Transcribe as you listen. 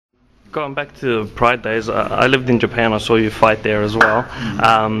Going back to Pride days, I lived in Japan. I saw you fight there as well.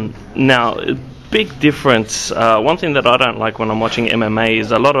 Now, big difference. One thing that I don't like when I'm watching MMA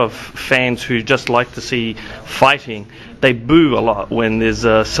is a lot of fans who just like to see fighting. They boo a lot when there's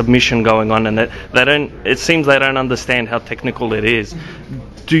a submission going on, and they don't. It seems they don't understand how technical it is.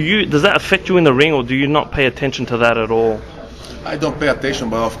 Does that affect you in the ring, or do you not pay attention to that at all? I don't pay attention,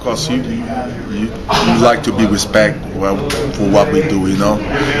 but of course you like to be respected for what we do, you know.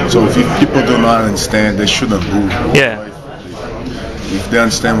 So if people do not understand, they shouldn't boo. Yeah. If they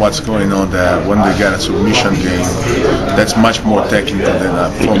understand what's going on there, when they get a submission game, that's much more technical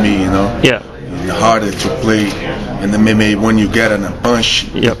than for me, you know. Yeah. It's harder to play in the MMA when you get a punch,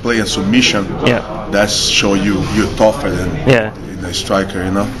 you play a submission. Yeah. That's show you're tougher than the striker,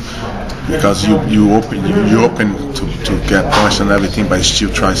 you know. Because you open to get points and everything, but you still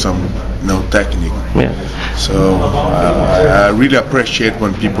try some technique. Yeah. So I really appreciate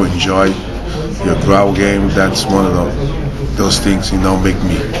when people enjoy your ground game. That's one of those things make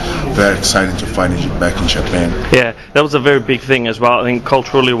me very excited to fight back in Japan. Yeah, that was a very big thing as well. I think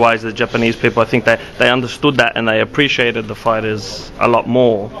culturally wise, the Japanese people, I think they understood that and they appreciated the fighters a lot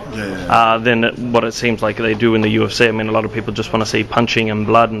more than what it seems like they do in the UFC. I mean, a lot of people just want to see punching and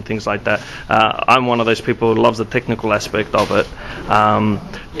blood and things like that. I'm one of those people who loves the technical aspect of it.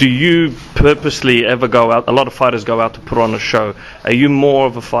 Do you purposely ever go out? A lot of fighters go out to put on a show. Are you more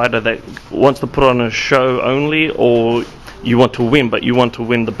of a fighter that wants to put on a show only, or you want to win, but you want to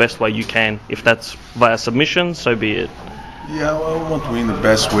win the best way you can? If that's via submission, so be it. Yeah, I want to win the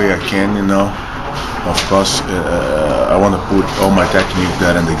best way I can, you know. Of course, I want to put all my technique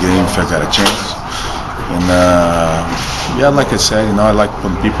there in the game if I got a chance. And like I said, I like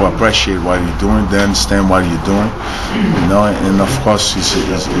when people appreciate what you're doing, they understand what you're doing, and of course it's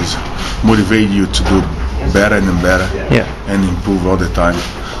motivate you to do better and better, and improve all the time.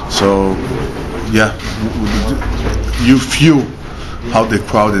 So you feel how the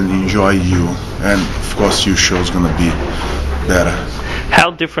crowd enjoy you, and of course your show's gonna be better.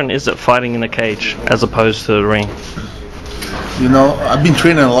 How different is it fighting in a cage as opposed to the ring? I've been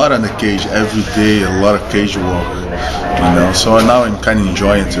training a lot in the cage every day, a lot of cage work, so now I'm kind of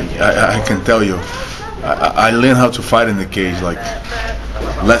enjoying it. I can tell you, I learned how to fight in the cage like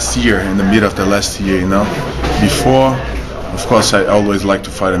last year, in the middle of the last year, Before, of course, I always like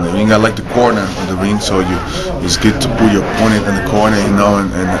to fight in the ring. I like the corner in the ring, so it's good to put your opponent in the corner, and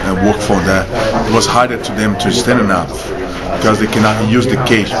work for that. It was harder to them to stand up, because they cannot use the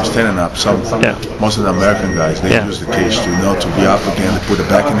cage for standing up. Most of the American guys, they use the cage to be up again. They put it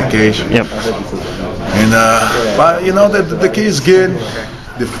back in the cage. And but the cage is good.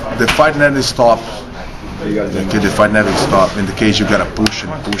 The fight never stop. The fight never stop. In the cage, you gotta push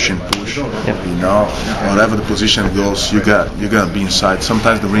and push and push. Whatever the position goes, you gotta be inside.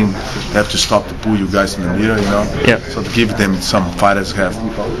 Sometimes the ring have to stop to pull you guys in the middle. So to give them, some fighters have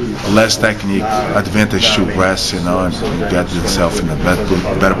less technique advantage to rest, and get themselves in a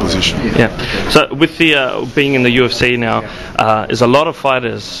better position. So with the being in the UFC now, is a lot of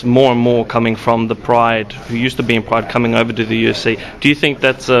fighters more and more coming from the Pride, who used to be in Pride, coming over to the UFC. Do you think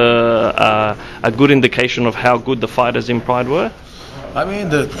that's a good indication of how good the fighters in Pride were? I mean,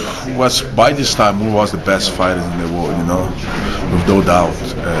 by this time who was the best fighters in the world, with no doubt.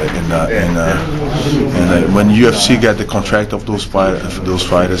 When UFC got the contract of those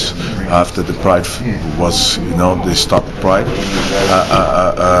fighters after the Pride was, they stopped Pride.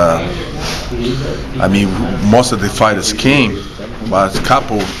 I mean, most of the fighters came, but a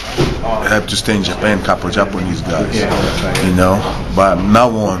couple have to stay in Japan, couple Japanese guys, But now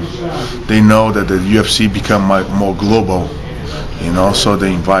on, they know that the UFC become more global, so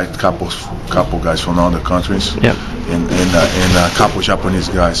they invite couple guys from other countries, and a couple Japanese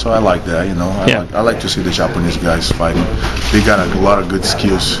guys. So I like that, I like to see the Japanese guys fighting. They got a lot of good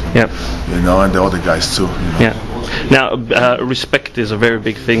skills, and the other guys too. Now, respect is a very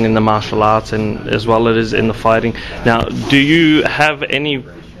big thing in the martial arts, and as well it is in the fighting. Now, do you have any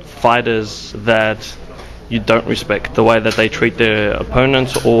fighters that you don't respect, the way that they treat their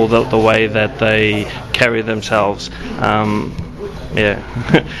opponents, or the way that they carry themselves?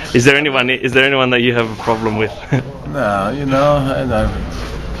 Is there anyone that you have a problem with? No,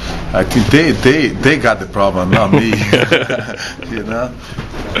 I think they got the problem, not me.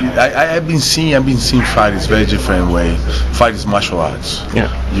 I've been seeing fighters very different way. Fight is martial arts.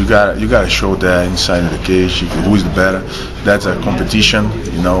 You gotta show that inside of the cage. Who is the better? That's a competition.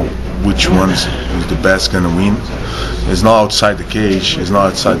 Which one is the best gonna win. It's not outside the cage. It's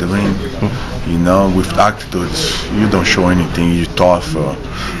not outside the ring. You know, with actors, you don't show anything. You tough or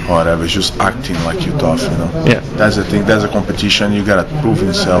whatever. It's just acting like you tough. You know. Yeah. That's the thing. That's a competition. You gotta prove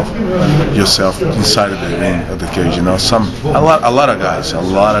yourself inside of the ring of the cage. You know, a lot of guys.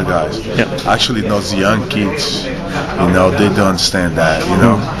 Yeah. Actually, those young kids, you know, they don't understand that. You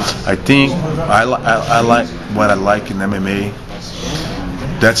know, I think I like what I like in MMA.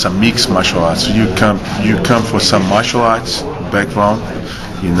 That's a mixed martial arts. So you come for some martial arts background,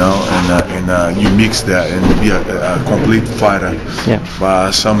 you know, and you mix that and be a complete fighter. Yeah.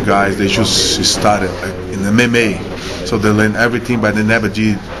 But some guys, they just started in MMA, so they learn everything, but they never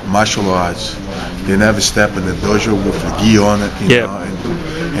did martial arts. They never step in the dojo with the gi on it, you know,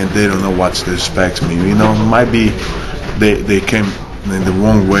 and they don't know what to expect me. You know, might be they came in the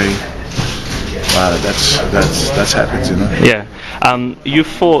wrong way. That's happens, you know. Yeah. You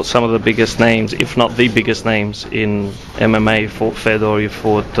fought some of the biggest names, if not the biggest names in MMA. You fought Fedor, you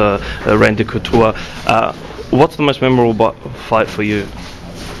fought Randy Couture. What's the most memorable fight for you?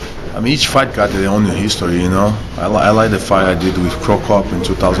 I mean, each fight got their own history, you know. I like the fight I did with Krokop in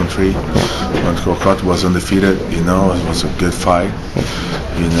 2003, when Krokop was undefeated, you know. It was a good fight,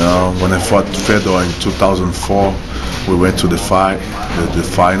 you know. When I fought Fedor in 2004, we went to the fight, the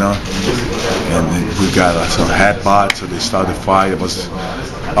final, and we got some headbutts, so they started the fight.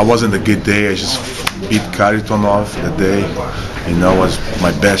 I wasn't a good day. I just beat Kharitonov that day. You know, it was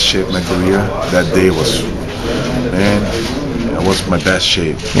my best shape in my career. That day was, man, it was my best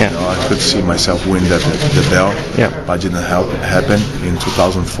shape. Yeah. You know, I could see myself win the belt, but it didn't happen in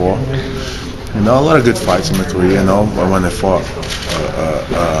 2004. You know, a lot of good fights in my career. You know, when I fought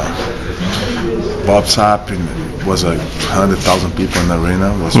Bob Sapp, it was 100,000 people in the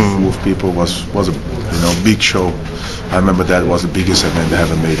arena. It was full of people. It was a big show. I remember that was the biggest event I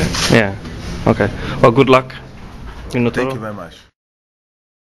ever made it. Yeah. Okay. Well, good luck, Minotauro. Thank you very much.